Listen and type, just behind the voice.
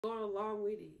going along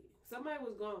with it. Somebody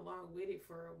was going along with it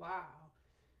for a while.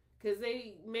 Because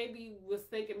they maybe was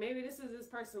thinking, maybe this is this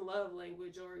person's love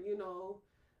language, or, you know,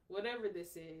 whatever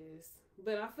this is.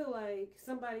 But I feel like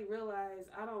somebody realized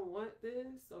I don't want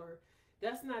this, or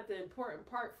that's not the important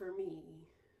part for me.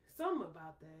 Something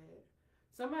about that.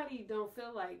 Somebody don't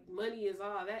feel like money is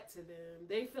all that to them.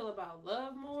 They feel about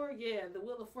love more. Yeah, the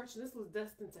Wheel of Fortune, this was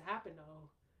destined to happen though.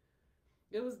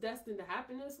 It was destined to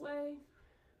happen this way.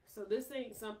 So this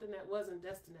ain't something that wasn't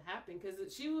destined to happen,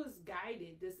 because she was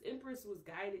guided. This Empress was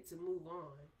guided to move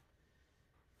on.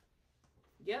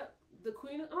 Yep, the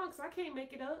Queen of Unks. I can't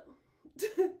make it up.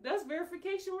 That's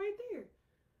verification right there.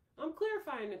 I'm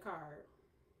clarifying the card.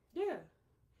 Yeah,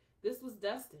 this was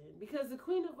destined because the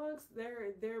Queen of Unks.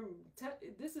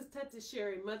 This is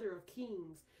Tetisheri, Mother of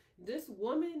Kings. This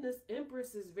woman, this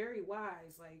Empress, is very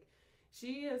wise. Like,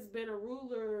 she has been a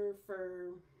ruler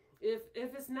for. If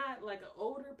it's not like an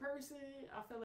older person, I feel like